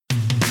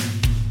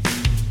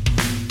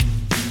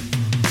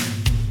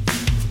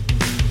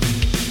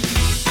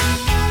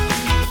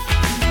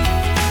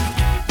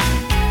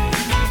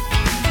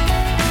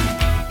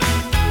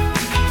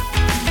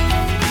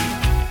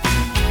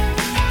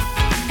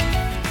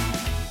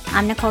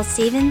I'm Nicole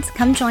Stevens.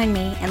 Come join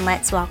me and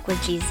let's walk with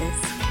Jesus.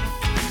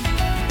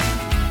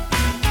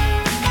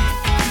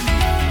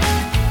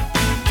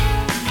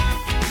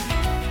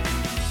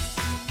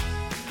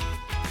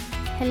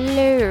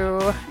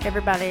 Hello,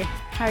 everybody.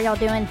 How are y'all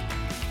doing?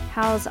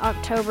 How's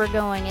October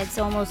going? It's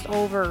almost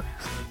over.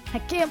 I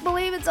can't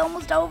believe it's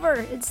almost over.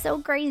 It's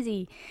so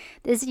crazy.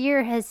 This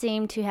year has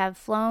seemed to have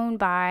flown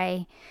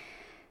by.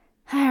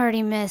 I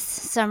already miss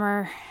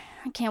summer.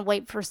 I can't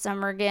wait for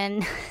summer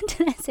again.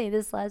 Did I say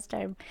this last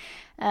time?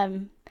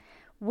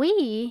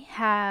 We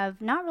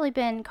have not really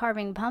been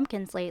carving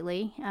pumpkins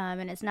lately,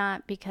 and it's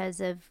not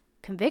because of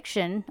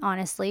conviction,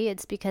 honestly.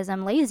 It's because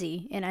I'm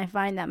lazy, and I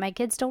find that my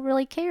kids don't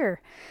really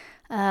care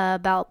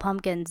about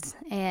pumpkins.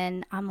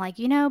 And I'm like,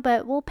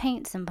 but we'll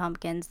paint some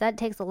pumpkins. That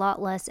takes a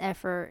lot less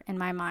effort in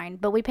my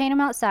mind. But we paint them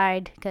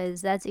outside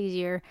because that's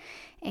easier.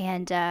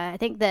 And I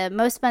think the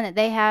most fun that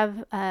they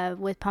have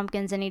with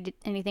pumpkins,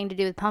 anything to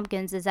do with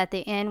pumpkins, is at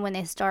the end when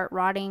they start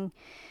rotting,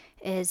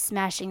 is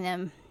smashing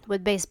them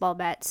with baseball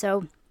bats.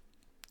 So,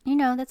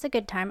 that's a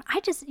good time. I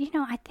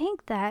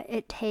think that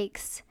it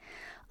takes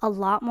a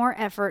lot more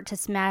effort to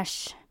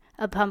smash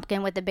a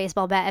pumpkin with a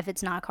baseball bat if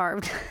it's not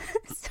carved.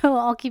 So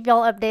I'll keep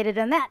y'all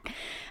updated on that.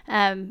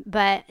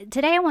 But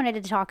today I wanted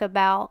to talk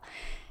about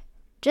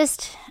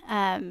just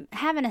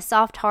having a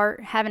soft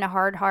heart, having a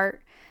hard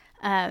heart.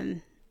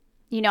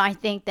 I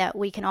think that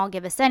we can all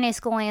give a Sunday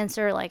school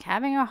answer, like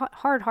having a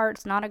hard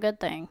heart's not a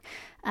good thing.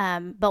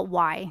 But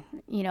why?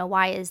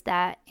 Why is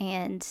that?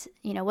 And,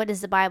 what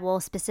does the Bible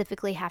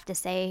specifically have to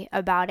say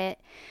about it?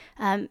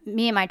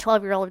 Me and my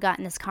 12-year-old got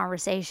in this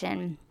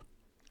conversation.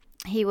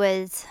 He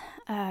was,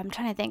 I'm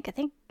trying to think, I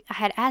think I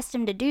had asked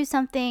him to do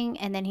something,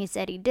 and then he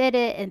said he did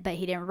it, but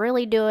he didn't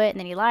really do it, and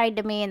then he lied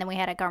to me, and then we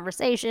had a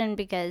conversation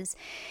because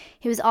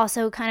he was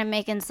also kind of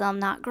making some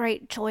not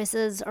great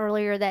choices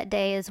earlier that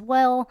day as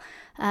well,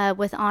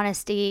 with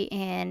honesty,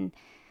 and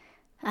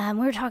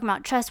we were talking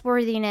about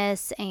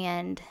trustworthiness,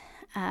 and,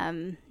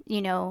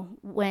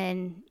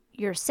 when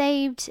you're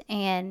saved,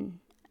 and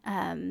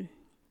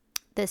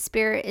the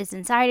Spirit is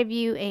inside of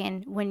you,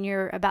 and when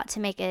you're about to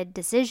make a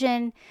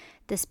decision,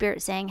 the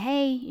Spirit saying,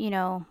 hey,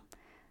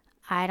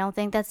 I don't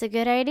think that's a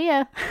good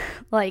idea.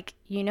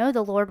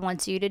 The Lord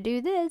wants you to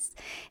do this.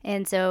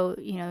 And so,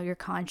 your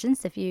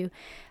conscience, if you,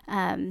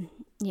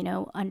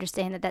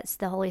 understand that that's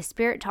the Holy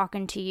Spirit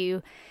talking to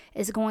you,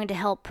 is going to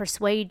help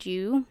persuade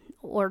you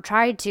or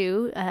try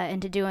to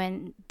into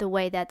doing the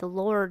way that the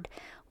Lord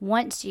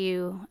wants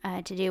you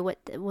to do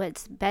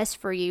what's best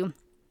for you.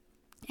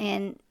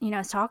 And, I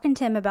was talking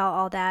to him about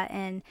all that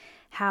and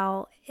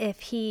how if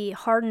he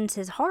hardens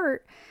his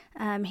heart,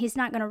 he's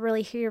not going to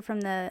really hear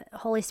from the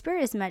Holy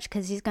Spirit as much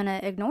because he's going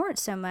to ignore it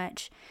so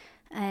much.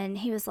 And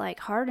he was like,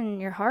 harden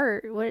your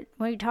heart? What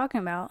are you talking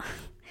about?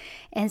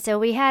 And so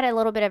we had a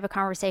little bit of a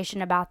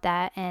conversation about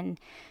that and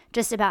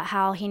just about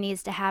how he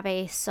needs to have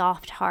a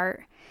soft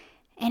heart.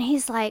 And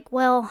he's like,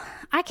 well,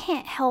 I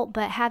can't help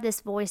but have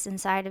this voice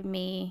inside of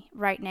me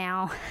right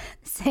now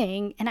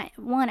saying, and I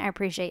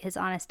appreciate his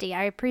honesty.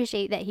 I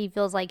appreciate that he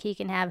feels like he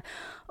can have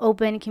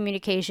open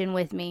communication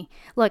with me.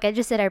 Look, I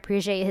just said I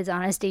appreciate his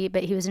honesty,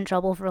 but he was in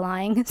trouble for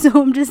lying.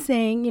 So I'm just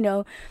saying,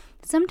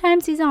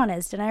 sometimes he's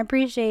honest, and I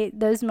appreciate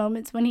those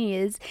moments when he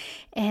is.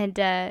 And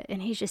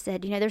he just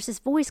said, there's this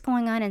voice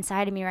going on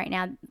inside of me right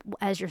now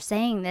as you're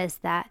saying this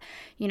that,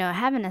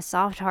 having a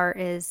soft heart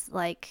is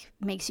like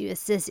makes you a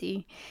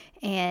sissy,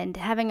 and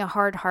having a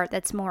hard heart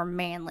that's more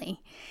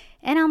manly.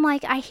 And I'm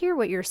like, I hear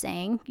what you're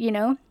saying,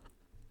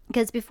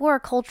 because before our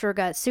culture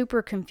got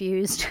super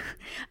confused,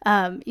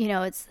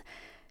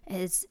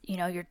 it's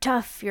you're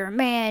tough, you're a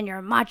man, you're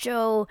a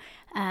macho,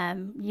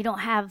 you don't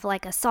have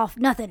like a soft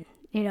nothing.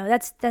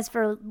 That's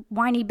for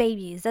whiny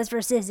babies. That's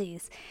for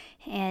sissies.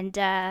 And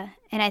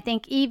I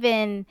think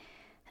even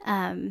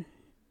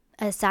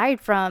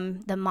aside from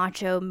the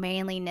macho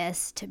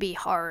manliness to be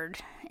hard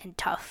and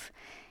tough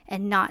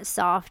and not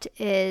soft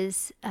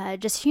is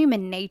just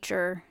human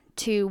nature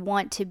to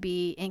want to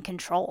be in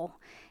control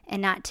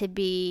and not to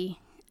be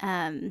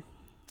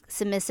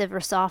submissive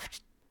or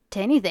soft to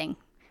anything,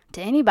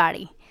 to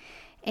anybody.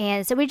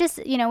 And so we just,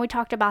 we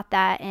talked about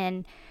that.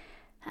 And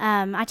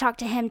I talked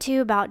to him too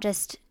about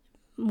just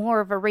more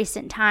of a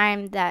recent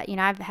time that,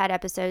 I've had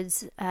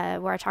episodes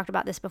where I talked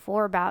about this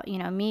before about,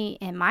 me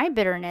and my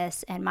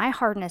bitterness and my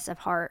hardness of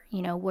heart,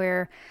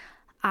 where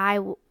I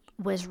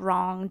was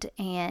wronged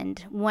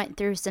and went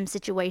through some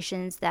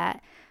situations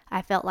that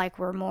I felt like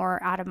were more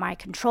out of my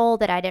control,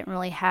 that I didn't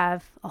really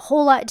have a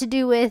whole lot to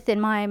do with in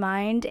my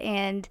mind,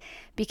 and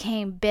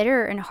became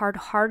bitter and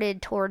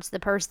hard-hearted towards the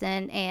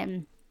person.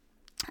 And,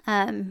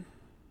 I'm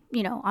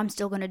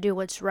still going to do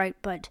what's right,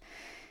 but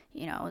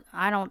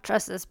I don't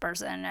trust this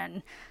person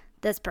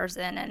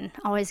and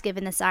always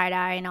giving the side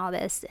eye and all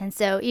this. And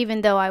so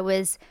even though I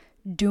was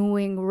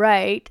doing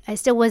right, I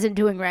still wasn't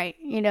doing right.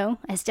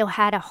 I still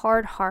had a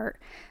hard heart,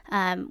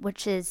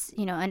 which is,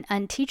 an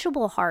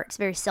unteachable heart. It's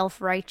very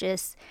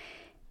self-righteous.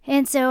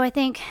 And so I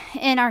think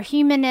in our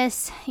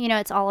humanness,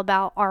 it's all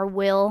about our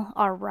will,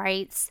 our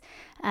rights,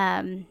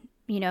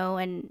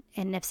 and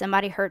if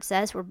somebody hurts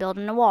us, we're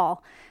building a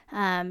wall.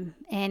 And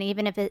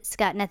even if it's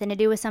got nothing to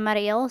do with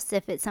somebody else,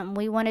 if it's something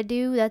we want to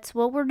do, that's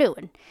what we're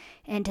doing.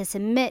 And to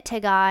submit to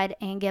God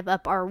and give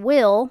up our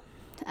will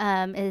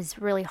is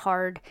really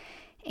hard.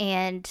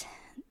 And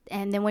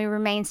then we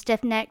remain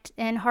stiff-necked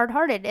and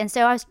hard-hearted. And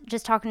so I was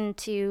just talking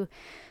to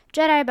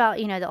Jedi about,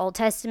 the Old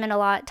Testament a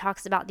lot,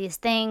 talks about these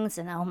things.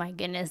 And oh my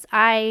goodness,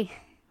 I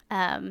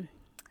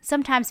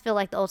sometimes feel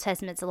like the Old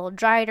Testament's a little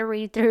dry to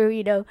read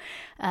through,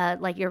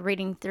 like you're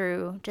reading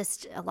through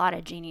just a lot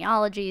of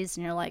genealogies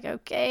and you're like,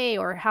 okay,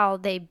 or how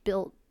they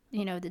built,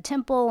 the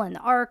temple and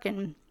the ark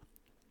and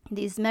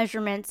these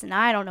measurements, and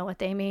I don't know what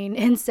they mean.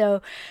 And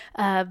so,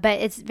 but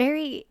it's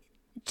very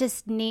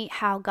just neat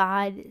how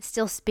God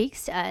still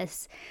speaks to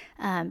us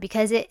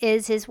because it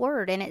is his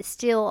word and it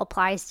still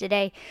applies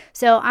today.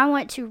 So I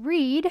want to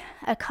read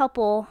a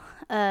couple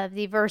of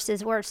the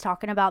verses where it's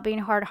talking about being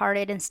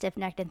hard-hearted and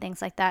stiff-necked and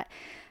things like that.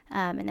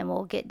 And then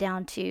we'll get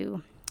down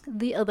to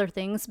the other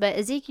things. But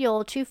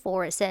Ezekiel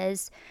 2:4, it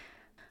says,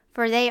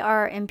 "For they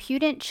are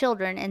impudent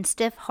children and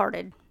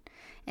stiff-hearted."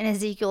 And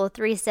Ezekiel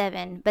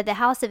 3:7, "But the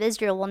house of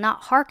Israel will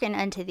not hearken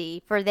unto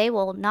thee, for they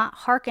will not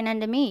hearken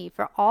unto me.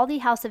 For all the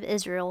house of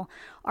Israel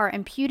are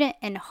impudent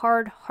and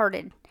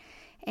hard-hearted."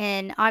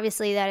 And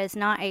obviously that is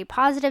not a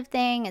positive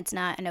thing. It's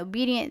not an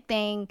obedient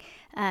thing.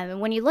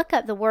 And when you look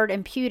up the word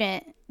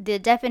impudent, the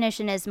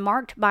definition is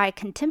marked by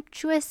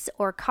contemptuous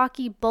or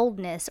cocky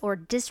boldness or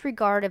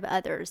disregard of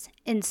others,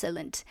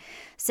 insolent.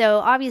 So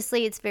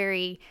obviously it's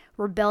very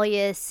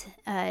rebellious,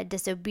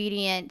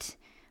 disobedient,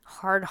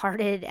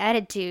 hard-hearted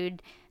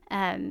attitude.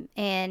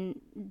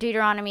 And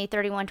Deuteronomy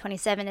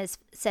 31:27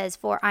 says,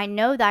 "For I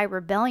know thy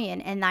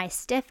rebellion and thy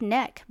stiff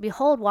neck.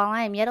 Behold, while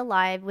I am yet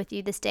alive with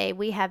you this day,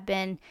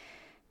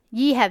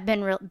 ye have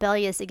been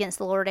rebellious against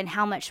the Lord, and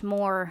how much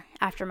more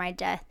after my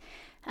death."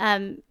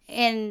 And,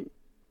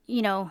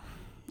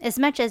 as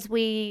much as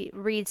we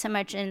read so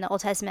much in the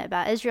Old Testament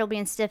about Israel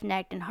being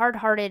stiff-necked and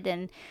hard-hearted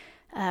and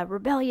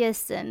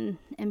rebellious and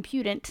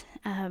impudent,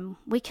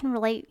 we can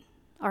relate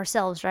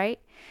ourselves, right?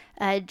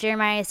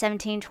 Jeremiah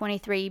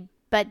 17:23,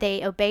 "But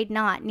they obeyed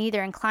not,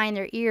 neither inclined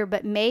their ear,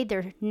 but made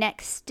their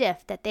neck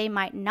stiff, that they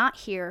might not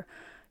hear,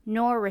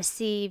 nor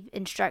receive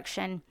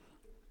instruction."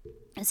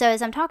 So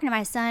as I'm talking to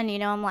my son,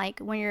 I'm like,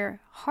 when your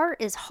heart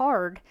is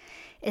hard,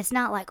 it's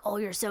not like, oh,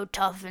 you're so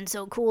tough and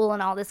so cool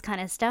and all this kind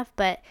of stuff,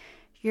 but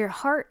your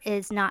heart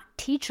is not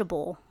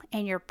teachable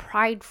and you're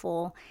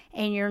prideful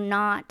and you're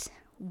not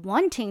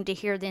wanting to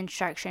hear the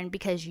instruction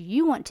because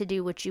you want to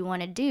do what you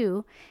want to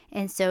do,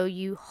 and so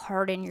you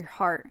harden your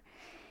heart.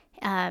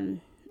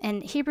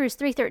 In Hebrews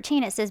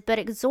 3:13, it says, "But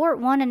exhort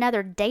one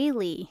another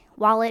daily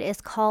while it is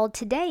called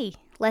today,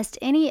 lest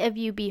any of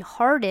you be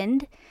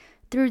hardened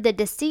through the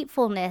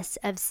deceitfulness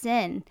of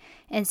sin."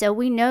 And so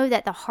we know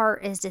that the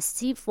heart is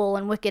deceitful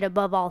and wicked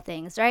above all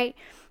things, right?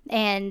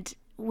 And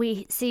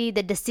we see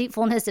the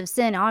deceitfulness of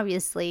sin,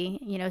 obviously.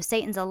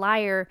 Satan's a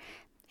liar.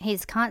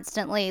 He's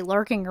constantly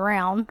lurking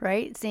around,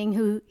 right? Seeing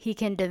who he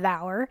can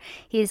devour.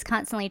 He's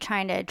constantly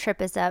trying to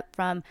trip us up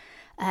from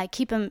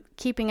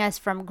keeping us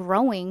from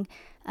growing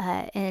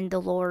in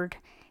the Lord.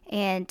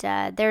 And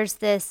there's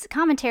this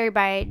commentary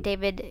by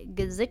David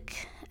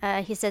Guzik.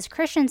 He says,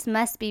 "Christians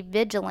must be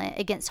vigilant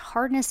against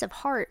hardness of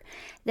heart.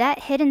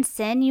 That hidden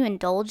sin you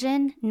indulge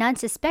in, none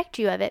suspect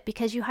you of it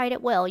because you hide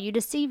it well. You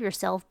deceive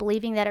yourself,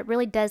 believing that it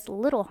really does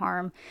little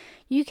harm.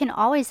 You can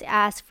always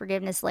ask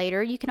forgiveness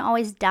later. You can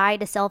always die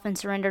to self and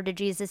surrender to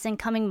Jesus in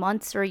coming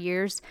months or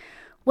years.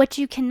 What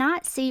you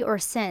cannot see or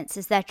sense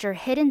is that your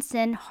hidden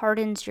sin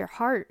hardens your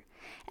heart.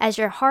 As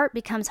your heart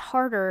becomes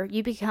harder,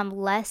 you become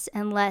less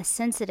and less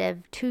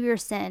sensitive to your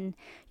sin.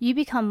 You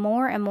become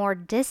more and more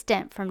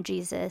distant from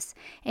Jesus,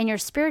 and your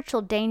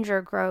spiritual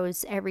danger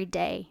grows every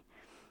day."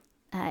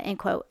 End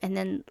quote. And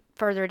then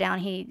further down,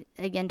 he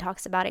again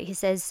talks about it. He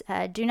says,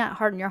 "Do not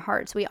harden your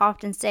hearts. We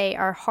often say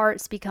our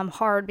hearts become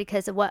hard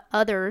because of what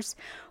others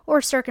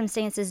or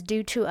circumstances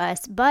do to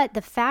us. But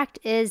the fact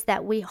is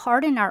that we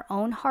harden our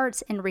own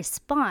hearts in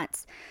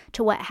response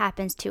to what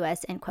happens to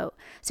us." End quote.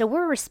 So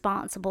we're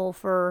responsible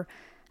for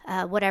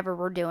whatever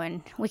we're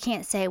doing. We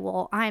can't say,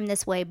 well, I'm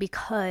this way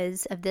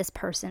because of this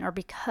person or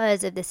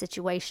because of this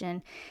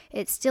situation.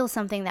 It's still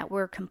something that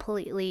we're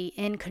completely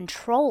in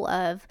control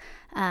of.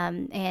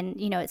 And,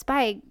 it's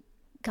by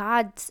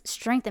God's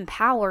strength and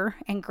power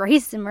and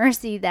grace and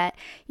mercy that,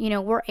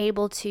 we're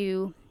able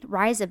to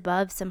rise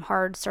above some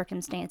hard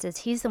circumstances.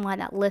 He's the one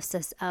that lifts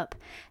us up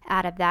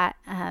out of that.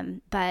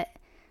 But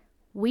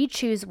we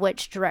choose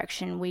which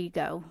direction we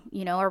go.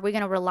 Are we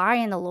going to rely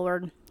on the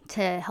Lord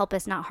to help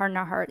us not harden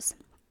our hearts?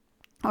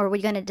 Or are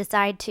we going to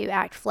decide to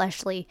act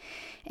fleshly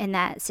in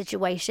that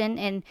situation?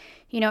 And,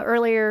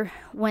 earlier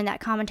when that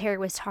commentary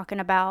was talking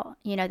about,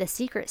 the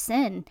secret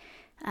sin,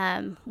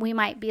 we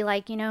might be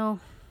like,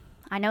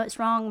 I know it's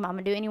wrong, but I'm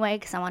going to do it anyway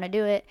because I want to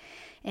do it.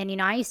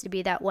 And, I used to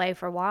be that way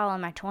for a while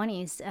in my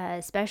 20s,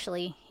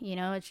 especially,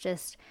 it's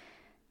just,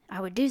 I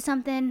would do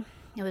something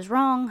it was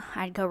wrong,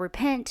 I'd go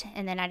repent,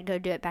 and then I'd go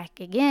do it back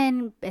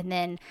again, and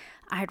then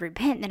I'd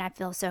repent, and then I'd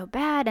feel so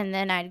bad, and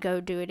then I'd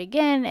go do it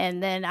again,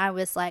 and then I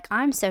was like,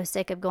 I'm so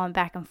sick of going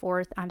back and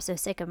forth. I'm so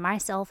sick of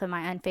myself and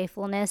my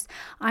unfaithfulness.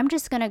 I'm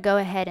just going to go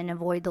ahead and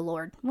avoid the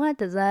Lord. What?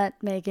 Does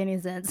that make any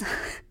sense?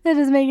 That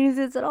doesn't make any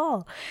sense at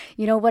all.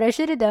 What I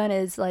should have done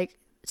is like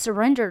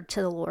surrender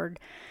to the Lord.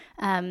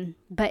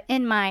 But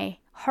in my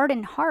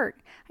hardened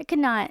heart, I could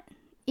not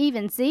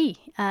even see,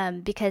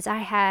 because I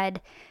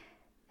had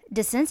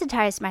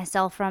desensitized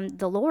myself from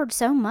the Lord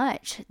so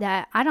much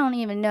that I don't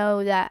even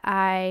know that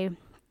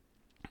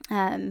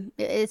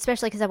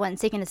especially because I wasn't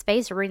seeking his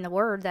face or reading the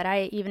word, that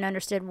I even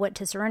understood what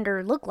to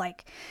surrender looked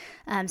like.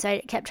 So I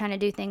kept trying to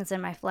do things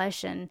in my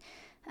flesh, and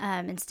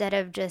instead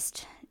of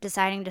just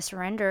deciding to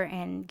surrender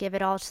and give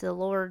it all to the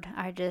Lord,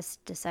 I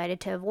just decided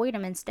to avoid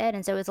him instead.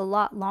 And so it was a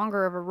lot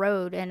longer of a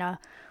road and a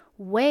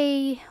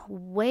way,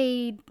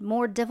 way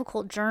more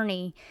difficult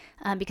journey,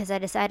 because I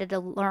decided to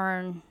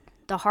learn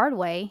the hard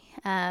way,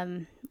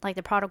 like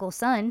the prodigal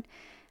son.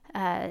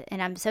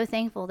 And I'm so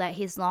thankful that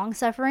he's long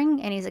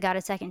suffering and he's a God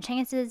of second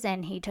chances,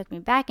 and he took me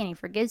back and he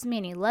forgives me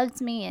and he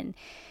loves me, and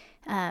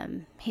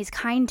he's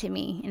kind to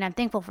me, and I'm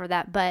thankful for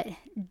that. But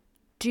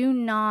do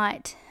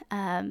not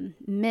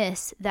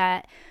miss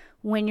that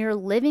when you're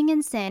living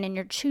in sin and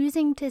you're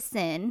choosing to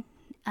sin,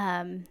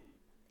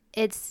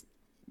 it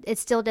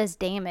still does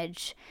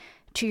damage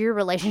to your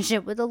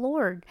relationship with the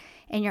Lord,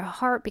 and your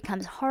heart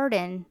becomes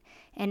hardened,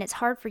 and it's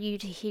hard for you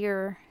to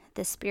hear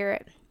the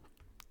Spirit.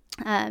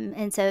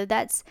 And so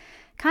that's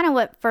kind of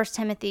what 1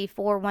 Timothy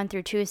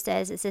 4:1-2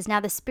 says. It says,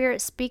 "Now the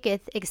Spirit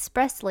speaketh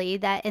expressly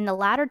that in the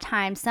latter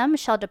time some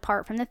shall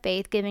depart from the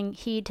faith, giving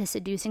heed to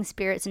seducing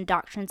spirits and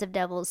doctrines of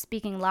devils,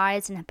 speaking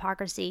lies and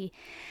hypocrisy,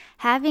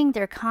 having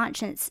their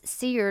conscience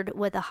seared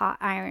with a hot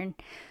iron."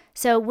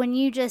 So when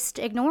you just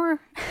ignore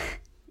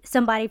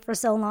somebody for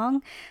so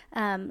long,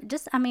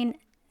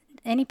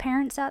 any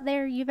parents out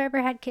there, you've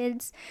ever had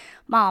kids,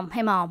 mom,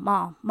 hey mom,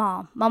 mom,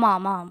 mom, mom,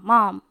 mom, mom,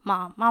 mom,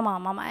 mom, mom,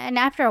 mom, mom, and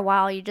after a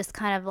while you just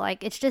kind of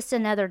like, it's just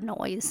another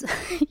noise.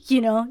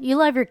 You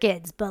love your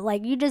kids, but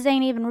like you just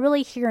ain't even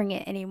really hearing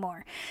it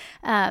anymore.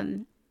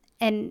 And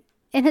in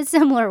a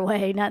similar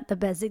way, not the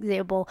best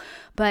example,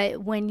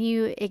 but when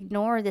you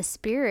ignore the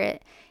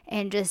Spirit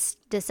and just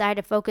decide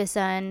to focus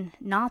on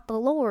not the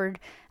Lord,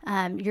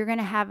 you're going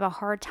to have a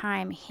hard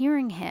time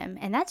hearing him,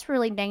 and that's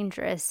really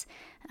dangerous.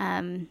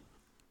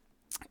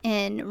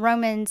 In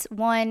Romans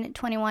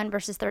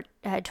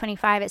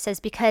 1:21-25, it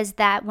says, "Because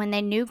that when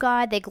they knew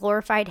God, they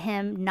glorified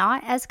him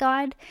not as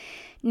God,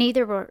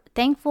 neither were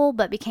thankful,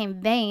 but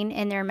became vain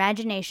in their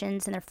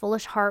imaginations, and their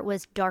foolish heart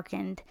was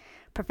darkened.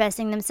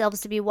 Professing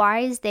themselves to be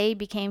wise, they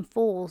became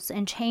fools,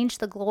 and changed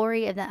the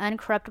glory of the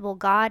uncorruptible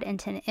God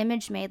into an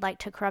image made like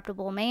to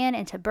corruptible man,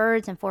 and to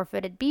birds, and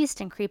four-footed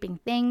beasts, and creeping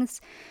things.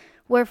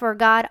 Wherefore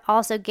God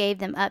also gave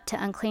them up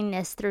to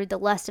uncleanness through the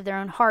lust of their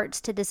own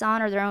hearts, to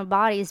dishonor their own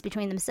bodies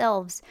between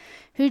themselves,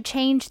 who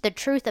changed the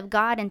truth of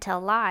God into a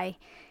lie,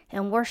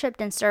 and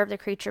worshipped and served the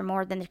creature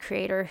more than the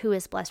Creator, who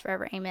is blessed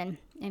forever. Amen."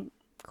 End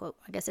quote.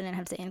 I guess I didn't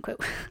have to say end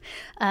quote.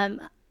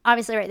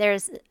 Obviously, right there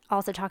is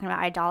also talking about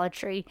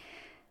idolatry,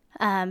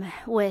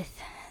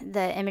 with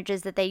the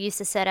images that they used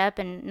to set up,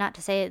 and not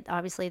to say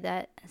obviously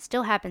that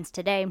still happens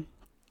today.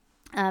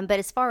 But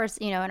as far as,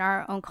 in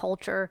our own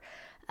culture,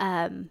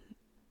 how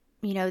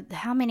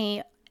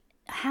many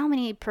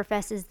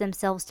professes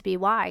themselves to be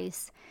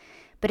wise,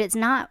 but it's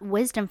not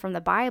wisdom from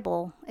the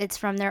Bible. It's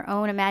from their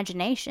own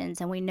imaginations,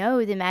 and we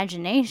know the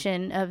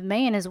imagination of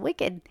man is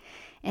wicked,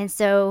 and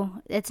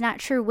so it's not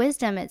true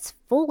wisdom, it's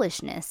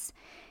foolishness.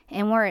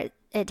 And where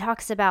it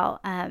talks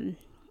about,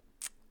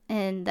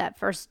 in that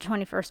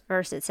 21st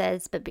verse, it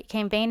says, "But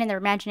became vain in their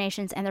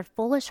imaginations, and their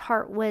foolish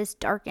heart was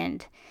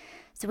darkened."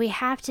 So we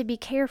have to be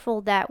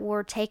careful that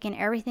we're taking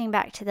everything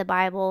back to the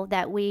Bible,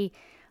 that we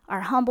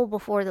are humble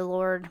before the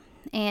Lord,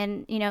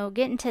 and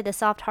getting to the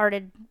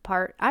soft-hearted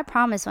part. I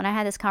promise, when I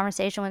had this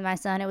conversation with my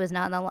son, it was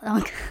not that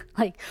long.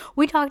 Like,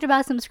 we talked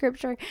about some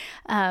scripture,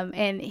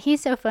 and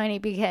he's so funny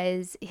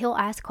because he'll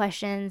ask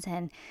questions,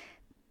 and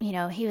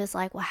he was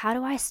like, "Well, how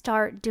do I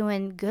start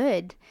doing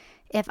good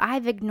if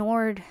I've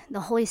ignored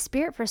the Holy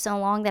Spirit for so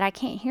long that I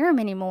can't hear him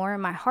anymore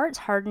and my heart's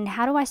hardened?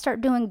 How do I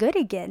start doing good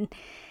again?"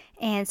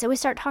 And so we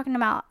start talking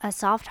about a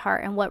soft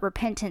heart and what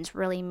repentance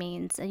really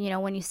means.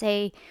 And, when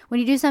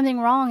you do something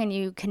wrong and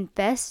you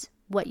confess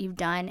what you've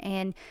done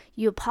and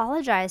you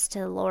apologize to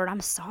the Lord, "I'm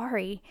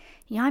sorry.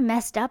 I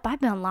messed up. I've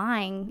been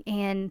lying,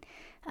 and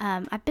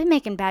I've been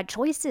making bad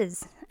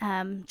choices,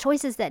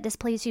 choices that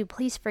displease you.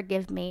 Please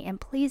forgive me, and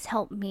please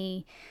help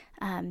me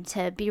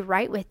to be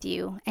right with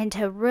you," and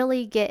to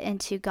really get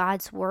into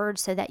God's word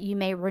so that you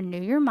may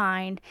renew your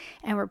mind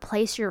and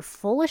replace your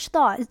foolish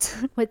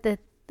thoughts with the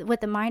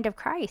mind of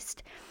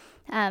Christ.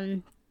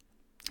 And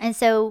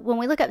so when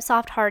we look up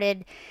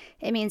soft-hearted,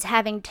 it means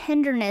having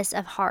tenderness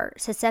of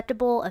heart,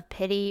 susceptible of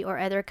pity or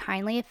other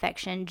kindly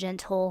affection,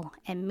 gentle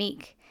and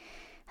meek.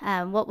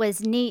 What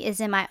was neat is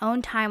in my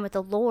own time with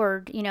the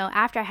Lord,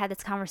 after I had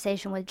this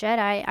conversation with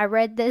Jedi, I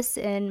read this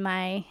in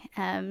my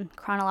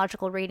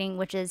chronological reading,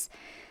 which is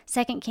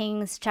 2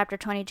 Kings chapter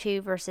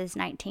 22, verses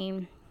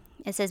 19.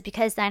 It says,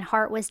 because thine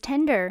heart was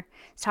tender.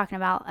 It's talking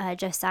about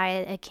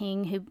Josiah, a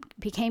king who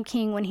became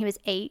king when he was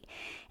 8.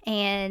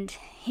 And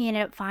he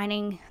ended up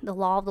finding the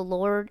law of the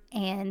Lord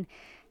and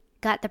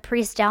got the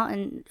priest out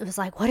and was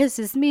like, what does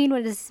this mean?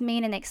 What does this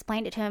mean? And they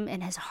explained it to him,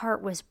 and his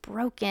heart was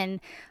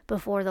broken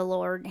before the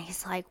Lord. And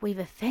he's like, we've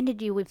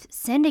offended you. We've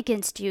sinned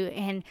against you.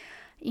 And,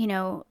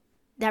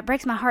 that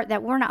breaks my heart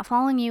that we're not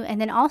following you. And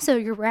then also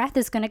your wrath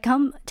is going to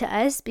come to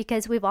us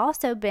because we've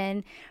also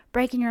been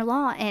breaking your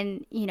law.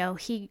 And,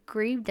 he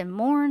grieved and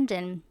mourned.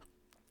 And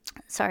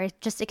sorry,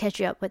 just to catch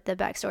you up with the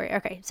backstory.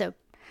 Okay, so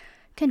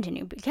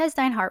continue. Because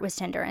thine heart was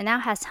tender, and thou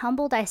hast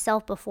humbled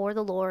thyself before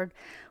the Lord,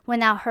 when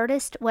thou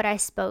heardest what I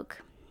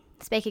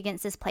spake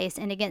against this place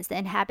and against the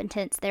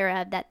inhabitants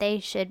thereof, that they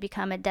should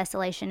become a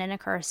desolation and a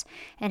curse,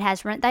 and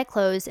hast rent thy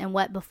clothes and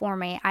wept before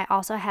me. I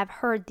also have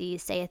heard thee,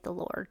 saith the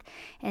Lord.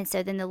 And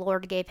so then the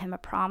Lord gave him a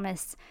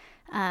promise.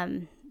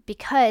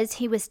 Because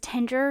he was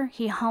tender,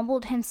 he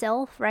humbled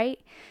himself, right?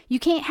 You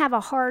can't have a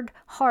hard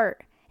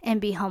heart and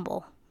be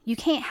humble. You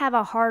can't have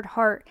a hard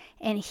heart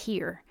and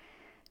hear.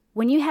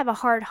 When you have a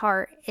hard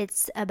heart,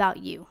 it's about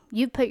you.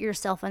 You put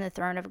yourself on the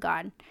throne of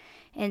God.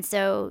 And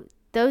so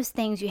those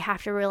things you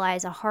have to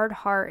realize, a hard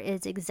heart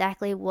is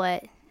exactly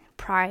what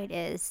pride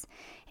is.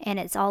 And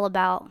it's all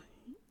about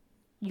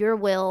your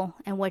will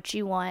and what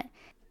you want.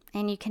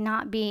 And you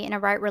cannot be in a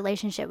right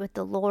relationship with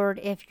the Lord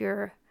if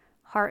your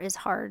heart is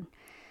hard.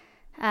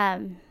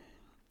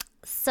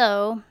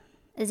 So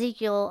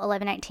Ezekiel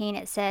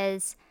 11:19, it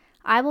says,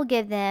 I will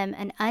give them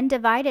an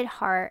undivided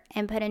heart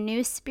and put a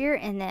new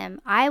spirit in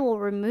them. I will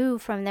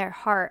remove from their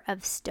heart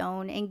of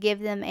stone and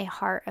give them a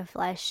heart of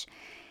flesh.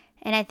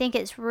 And I think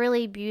it's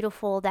really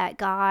beautiful that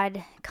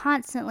God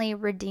constantly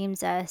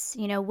redeems us.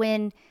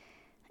 And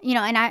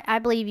I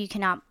believe you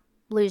cannot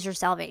lose your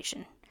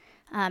salvation.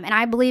 And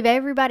I believe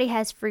everybody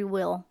has free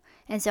will.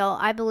 And so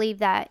I believe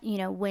that,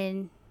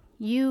 when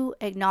you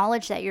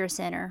acknowledge that you're a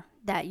sinner,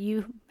 that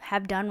you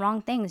have done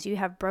wrong things, you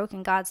have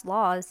broken God's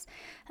laws,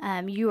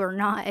 you are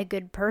not a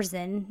good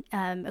person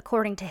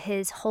according to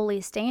his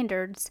holy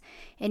standards,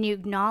 and you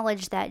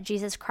acknowledge that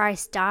Jesus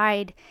Christ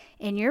died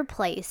in your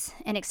place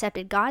and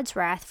accepted God's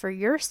wrath for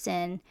your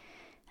sin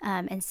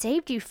and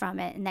saved you from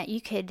it, and that you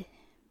could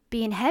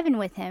be in heaven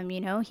with him.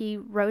 He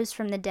rose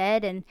from the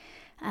dead, and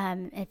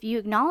if you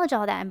acknowledge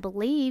all that and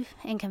believe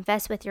and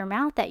confess with your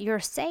mouth that you're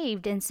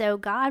saved, and so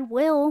God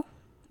will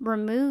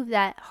remove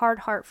that hard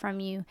heart from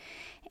you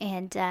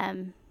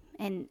and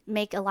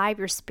make alive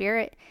your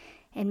spirit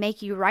and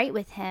make you right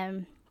with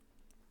him.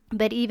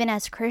 But even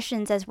as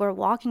Christians, as we're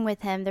walking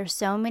with him, there's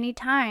so many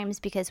times,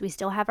 because we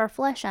still have our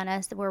flesh on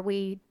us, where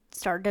we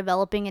start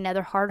developing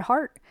another hard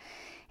heart.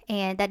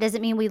 And that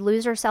doesn't mean we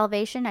lose our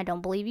salvation. I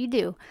don't believe you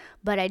do.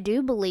 But I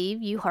do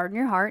believe you harden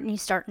your heart and you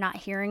start not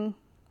hearing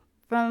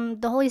from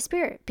the Holy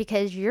Spirit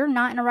because you're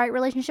not in a right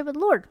relationship with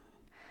the Lord.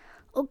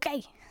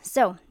 Okay,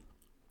 so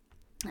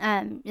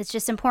it's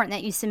just important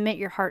that you submit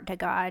your heart to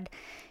God.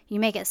 You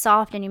make it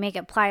soft and you make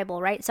it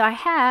pliable, right? So I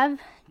have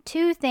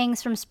 2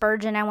 things from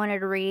Spurgeon I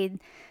wanted to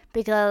read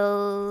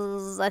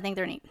because I think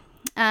they're neat.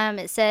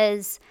 It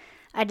says,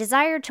 I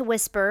desire to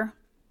whisper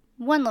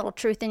one little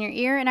truth in your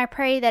ear, and I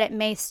pray that it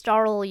may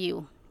startle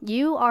you.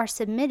 You are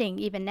submitting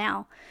even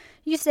now.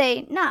 You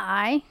say, not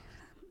I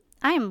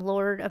am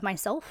Lord of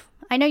myself.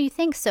 I know you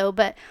think so,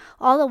 but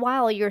all the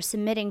while you're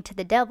submitting to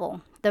the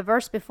devil. The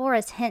verse before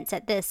us hints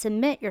at this.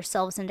 Submit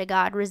yourselves unto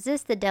God.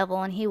 Resist the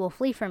devil, and he will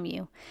flee from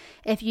you.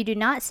 If you do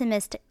not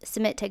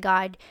submit to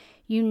God,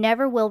 you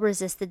never will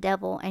resist the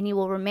devil, and you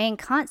will remain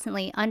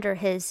constantly under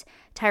his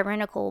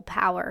tyrannical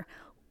power.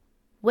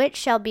 Which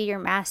shall be your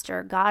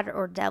master, God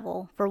or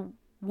devil? For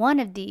one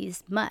of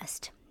these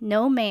must.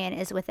 No man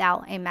is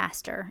without a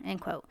master,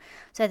 end quote.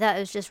 So I thought it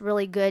was just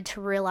really good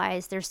to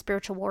realize there's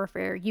spiritual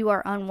warfare. You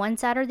are on one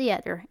side or the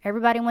other.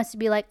 Everybody wants to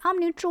be like, I'm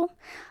neutral.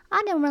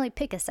 I don't really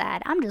pick a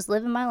side. I'm just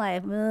living my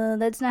life.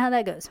 That's not how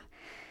that goes.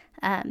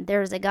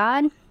 There's a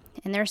God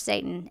and there's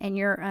Satan, and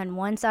you're on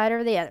one side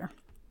or the other.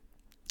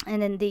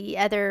 And then the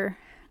other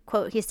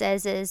quote he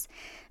says is,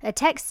 a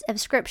text of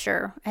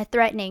scripture, a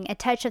threatening, a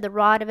touch of the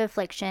rod of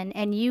affliction,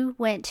 and you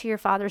went to your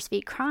father's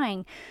feet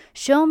crying,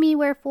 show me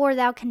wherefore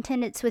thou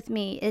contendest with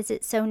me. Is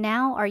it so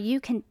now? Are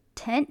you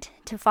content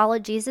to follow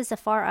Jesus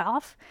afar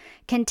off?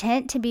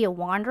 Content to be a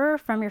wanderer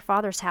from your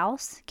father's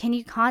house? Can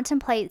you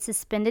contemplate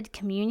suspended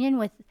communion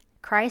with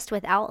Christ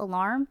without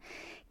alarm?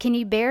 Can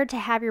you bear to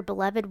have your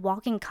beloved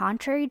walking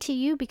contrary to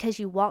you because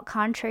you walk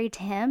contrary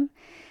to him?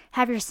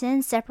 Have your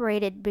sins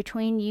separated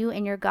between you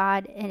and your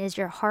God, and is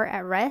your heart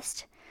at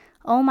rest?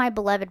 O my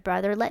beloved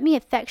brother, let me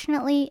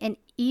affectionately and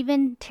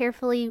even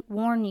tearfully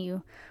warn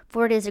you,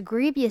 for it is a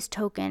grievous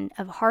token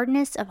of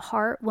hardness of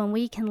heart when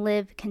we can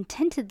live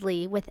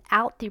contentedly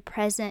without the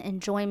present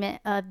enjoyment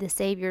of the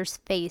Savior's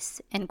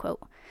face, end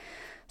quote.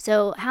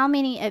 So how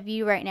many of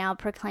you right now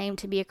proclaim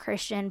to be a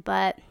Christian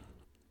but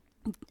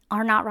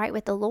are not right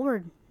with the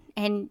Lord?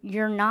 and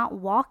you're not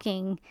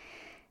walking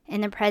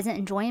in the present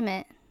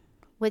enjoyment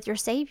with your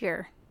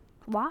Savior.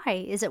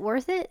 Why? Is it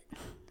worth it?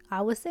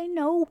 I would say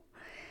no.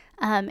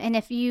 And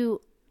if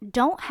you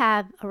don't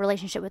have a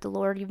relationship with the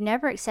Lord, you've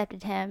never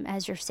accepted Him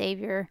as your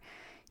Savior,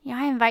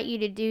 I invite you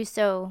to do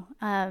so.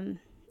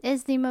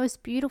 It's the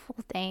most beautiful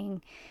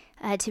thing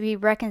to be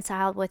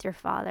reconciled with your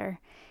Father.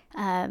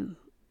 And,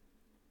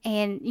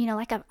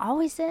 like I've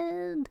always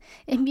said,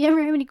 if you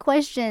ever have any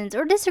questions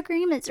or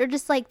disagreements or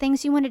just like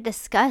things you want to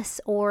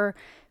discuss or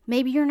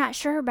maybe you're not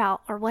sure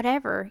about or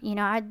whatever,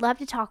 I'd love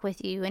to talk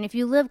with you. And if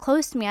you live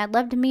close to me, I'd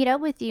love to meet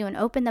up with you and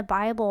open the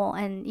Bible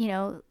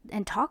and,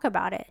 and talk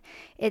about it.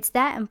 It's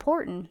that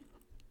important.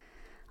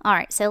 All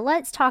right, so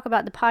let's talk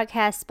about the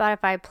podcast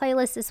Spotify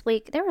playlist this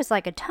week. There was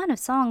like a ton of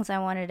songs I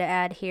wanted to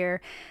add here,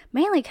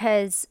 mainly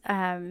because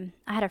I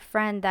had a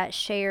friend that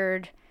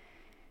shared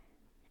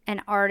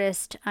an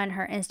artist on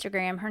her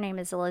Instagram. Her name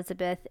is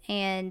Elizabeth,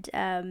 and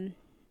then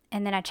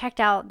I checked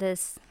out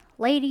this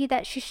lady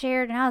that she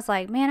shared, and I was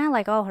like, man, I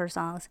like all her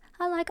songs.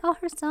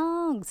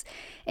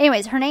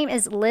 Anyways, her name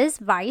is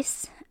Liz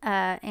Weiss,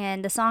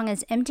 and the song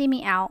is Empty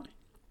Me Out.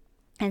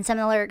 And some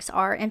of the lyrics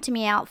are, empty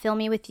me out, fill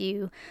me with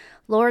you.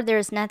 Lord, there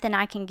is nothing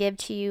I can give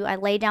to you. I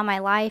lay down my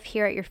life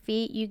here at your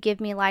feet. You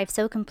give me life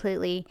so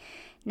completely.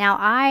 Now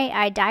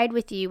I died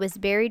with you, was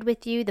buried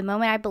with you. The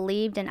moment I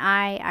believed, and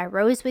I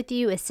rose with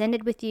you,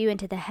 ascended with you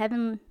into the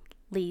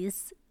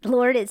heavenlies.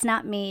 Lord, it's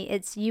not me,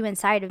 it's you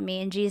inside of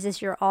me. And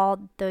Jesus, you're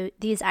all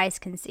these eyes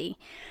can see.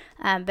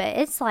 But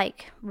it's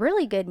like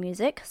really good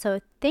music.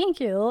 So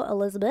thank you,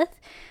 Elizabeth.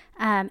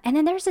 And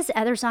then there's this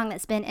other song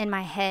that's been in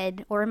my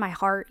head or in my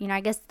heart.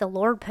 I guess the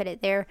Lord put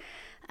it there.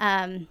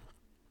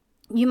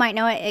 You might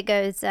know it. It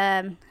goes,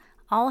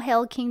 all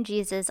hail King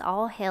Jesus,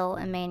 all hail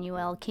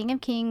Emmanuel, King of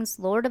kings,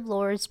 Lord of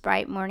lords,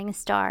 bright morning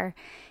star.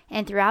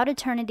 And throughout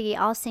eternity,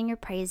 I'll sing your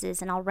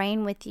praises and I'll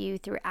reign with you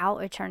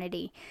throughout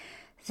eternity.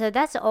 So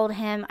that's the old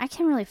hymn. I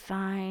can't really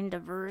find a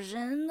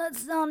version that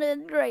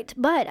sounded great,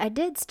 but I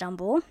did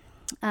stumble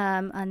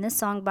on this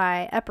song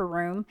by Upper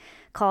Room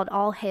called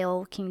All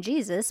Hail King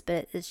Jesus,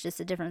 but it's just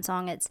a different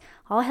song. It's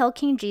all hail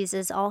King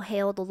Jesus, all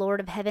hail the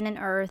Lord of heaven and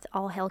earth,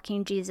 all hail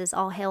King Jesus,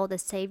 all hail the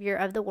Savior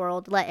of the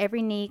world. Let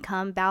every knee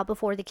come bow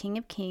before the King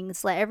of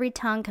kings. Let every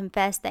tongue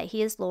confess that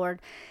he is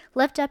Lord.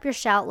 Lift up your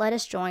shout, let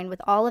us join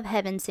with all of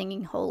heaven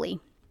singing holy.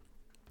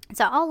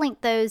 So I'll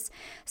link those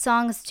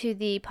songs to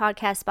the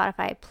podcast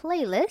Spotify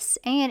playlist.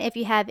 And if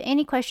you have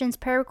any questions,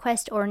 prayer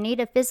requests, or need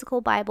a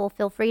physical Bible,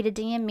 feel free to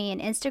DM me on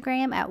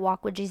Instagram at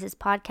Walk with Jesus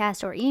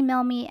Podcast or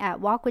email me at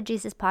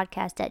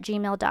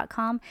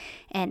walkwithjesuspodcast@gmail.com.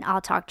 And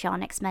I'll talk to y'all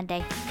next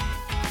Monday.